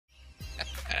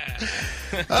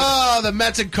Oh, the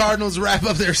Mets and Cardinals wrap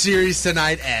up their series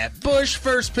tonight at Busch.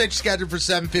 First pitch scheduled for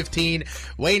 7:15.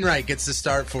 Wainwright gets the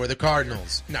start for the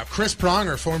Cardinals. Now, Chris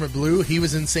Pronger, former Blue, he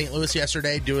was in St. Louis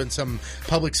yesterday doing some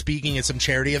public speaking at some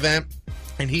charity event.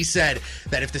 And he said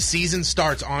that if the season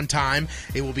starts on time,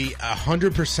 it will be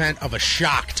 100% of a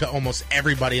shock to almost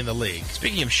everybody in the league.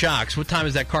 Speaking of shocks, what time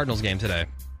is that Cardinals game today?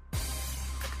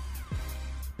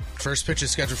 First pitch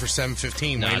is scheduled for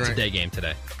 7:15. No, it's a day game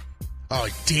today. Oh,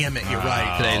 damn it, you're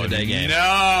right. Today's a day game.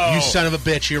 No! You son of a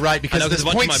bitch, you're right, because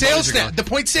the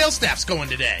point sales staff's going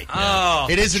today. Oh,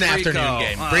 it is an Patrico. afternoon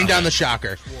game. Bring down the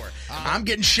shocker. I'm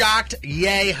getting shocked.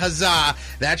 Yay, huzzah.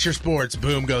 That's your sports.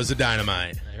 Boom goes the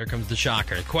dynamite. Here comes the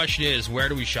shocker. The question is, where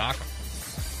do we shock them?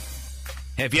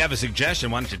 Hey, if you have a suggestion,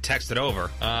 why don't you text it over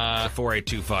to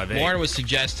 48258. Warren was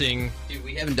suggesting... Dude,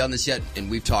 we haven't done this yet, and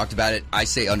we've talked about it. I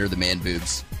say under the man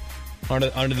boobs. Under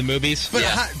the movies? But,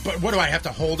 but what do I have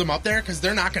to hold them up there? Because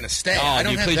they're not going to stay. Oh, I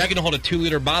don't dude, have please, that. you can hold a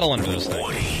 2-liter bottle under those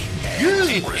things.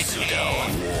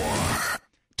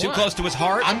 Too close to his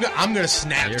heart? I'm going to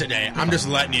snap today. I'm just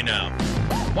letting you know.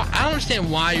 Well, I don't understand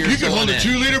why you're You can hold a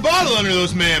 2-liter bottle under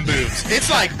those man boobs. It's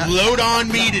like, load on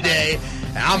me today,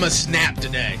 and I'm a snap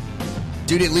today.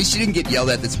 Dude, at least you didn't get yelled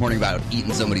at this morning about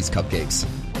eating somebody's cupcakes.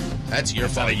 That's your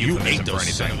fault. You ate those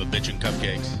son of a bitchin'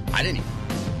 cupcakes. I didn't eat.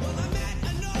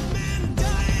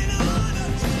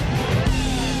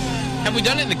 Have we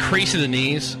done it in the crease of the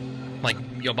knees? Like,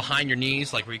 behind your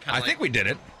knees? Like, where you kind of I think we did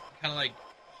it. Kind of like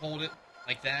hold it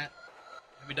like that?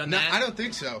 Have we done No, that? I don't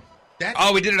think so.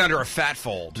 We did it under a fat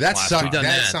fold. That sucks. We've done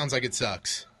That that. sounds like it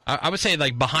sucks. I would say,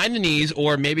 like, behind the knees,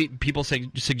 or maybe people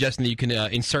suggesting that you can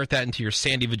insert that into your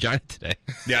sandy vagina today.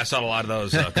 Yeah, I saw a lot of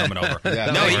those coming over. Yeah,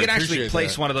 no, I you can actually appreciate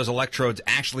place that. one of those electrodes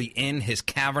actually in his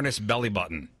cavernous belly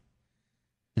button.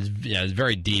 It's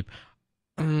very deep.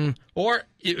 Or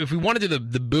if we want to do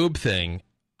the boob thing,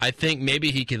 I think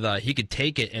maybe he could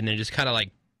take it and then just kind of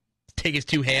like take his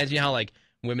two hands. You know how like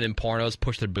women in pornos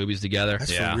push their boobies together?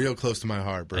 That's real close to my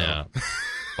heart, bro. Yeah.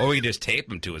 Or we could just tape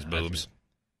them to his boobs.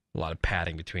 A lot of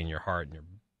padding between your heart and your...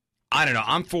 I don't know.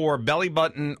 I'm for belly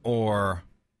button or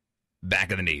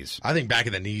back of the knees. I think back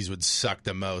of the knees would suck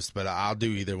the most, but I'll do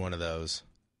either one of those.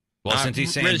 Well, since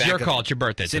he's saying Riz, your call. It's your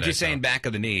birthday Since today, he's saying back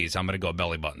of the knees, I'm going to go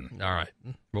belly button. All right.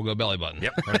 We'll go belly button.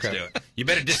 Yep, let's do it. You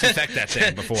better disinfect that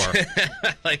thing before.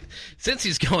 Like, since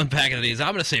he's going back of the knees,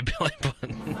 I'm going to say belly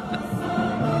button.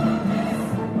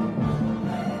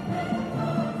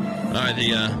 All right,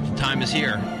 the time is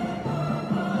here.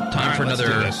 Time for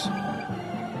another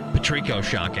Patrico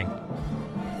shocking.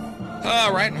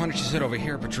 All right, why don't you sit over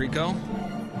here, Patrico?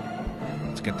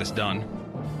 Let's get this done.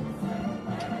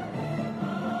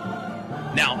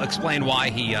 Now, explain why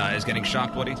he is getting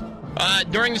shocked, Woody.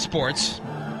 During the sports,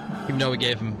 even though we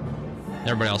gave him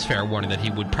everybody else fair warning that he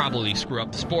would probably screw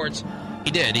up the sports,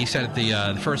 he did. He said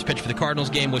that the first pitch for the Cardinals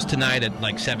game was tonight at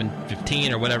like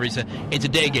 7:15 or whatever. He said it's a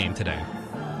day game today.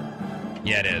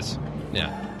 Yeah, it is.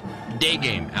 Yeah. Day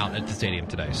game out at the stadium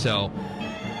today. So,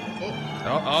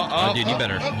 dude, you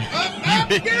better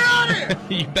Get out of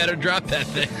here! you better drop that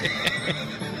thing.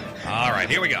 All right,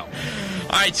 here we go. All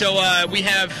right, so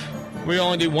we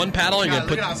only do one paddle. You're God,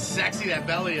 gonna look put at how sexy that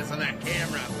belly is on that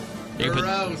camera. you're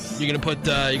gonna put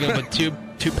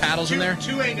two paddles in there.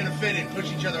 Two ain't gonna fit in.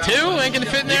 Push each other out. Two ain't gonna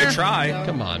fit in You there. can try.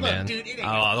 Come on, Look, man. dude, it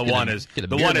ain't The one is get a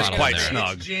beer bottle quite in there.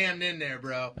 snug. It's jammed in there,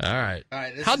 bro. All right.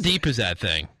 This How is- deep is that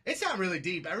thing? It's not really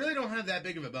deep. I really don't have that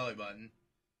big of a belly button.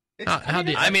 How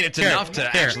deep? I mean, it's enough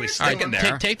to actually stick in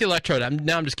there. Take the electrode out.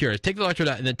 Now I'm just curious. Take the electrode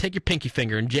out and then take your pinky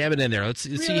finger and jam it in there. Let's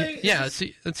see. Really? Yeah,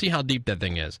 let's see how deep that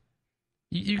thing is.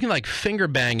 You can like finger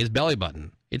bang his belly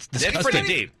button. It's disgusting. It's pretty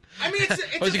deep. I mean,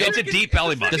 It's a deep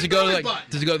belly button. Does it go to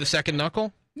Does it go to the second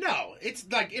knuckle? No, it's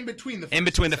like in between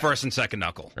the first and second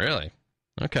knuckle. Really?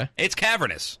 Okay. It's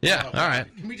cavernous. Yeah. All right.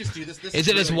 Can we just do this? Is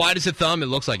it as wide as a thumb? It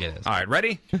looks like it is. All right,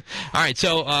 ready? All right.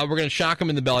 So we're gonna shock him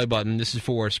in the belly button. This is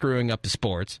for screwing up the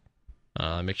sports.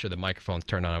 Make sure the microphone's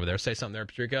turned on over there. Say something there,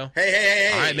 Patrico.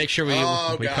 Hey. All right, make sure we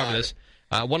cover this.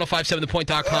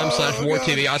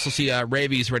 1057thepoint.com/WarTV. I also see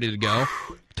Ravi's ready to go.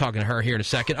 Talking to her here in a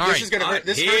second. All right. This is gonna hurt.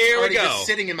 This here hurt's we already go. just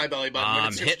sitting in my belly button. but I'm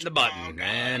it's just- hitting the button,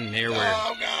 and here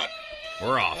Oh God.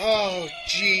 we're off. Oh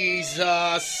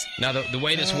Jesus. Now the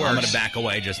way this works. I'm going to back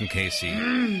away just in case he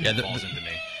falls into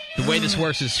me. The way this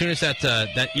works is as soon as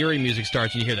that eerie music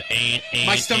starts and you hear the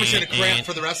My stomach's gonna cramp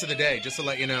for the rest of the day. Just to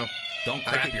let you know. Don't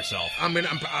crap yourself. I'm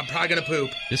probably gonna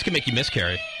poop. This can make you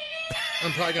miscarry.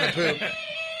 I'm probably gonna poop.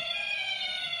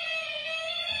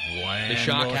 When The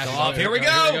shock will it has go to off? Here we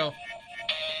go.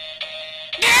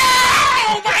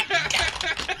 Oh my God!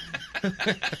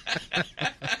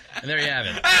 And there you have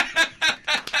it.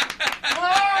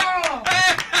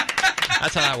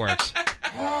 That's how that works.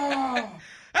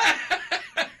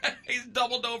 He's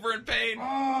doubled over in pain.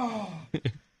 All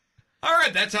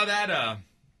right, that's how that. Are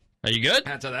you good?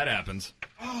 That's how that happens.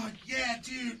 Oh yeah,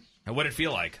 dude. And what did it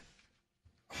feel like?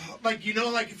 Like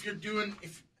if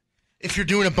you're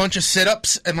doing a bunch of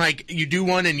sit-ups and like you do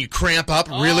one and you cramp up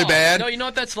really bad. No, you know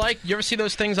what that's like? You ever see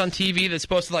those things on TV that's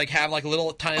supposed to like have like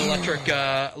little tiny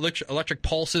electric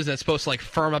pulses that's supposed to like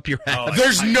firm up your head?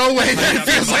 There's no way that it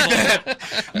feels like that.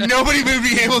 Nobody would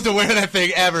be able to wear that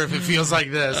thing ever if it feels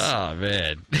like this. Oh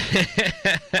man.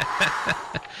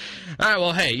 All right,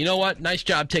 well, hey, you know what? Nice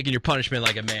job taking your punishment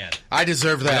like a man. I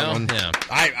deserve that one. Yeah.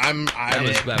 That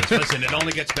was Listen, it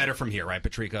only gets better from here, right,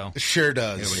 Patrico? Sure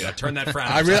does. Here we go. Turn that frown.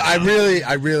 I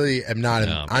really am not.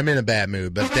 I'm in a bad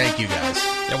mood, but thank you guys.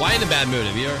 Yeah, why in a bad mood?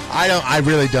 Have you ever? I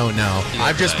really don't know. You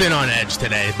I've just been on edge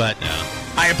today, but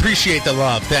I appreciate the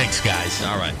love. Thanks, guys.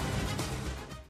 All right.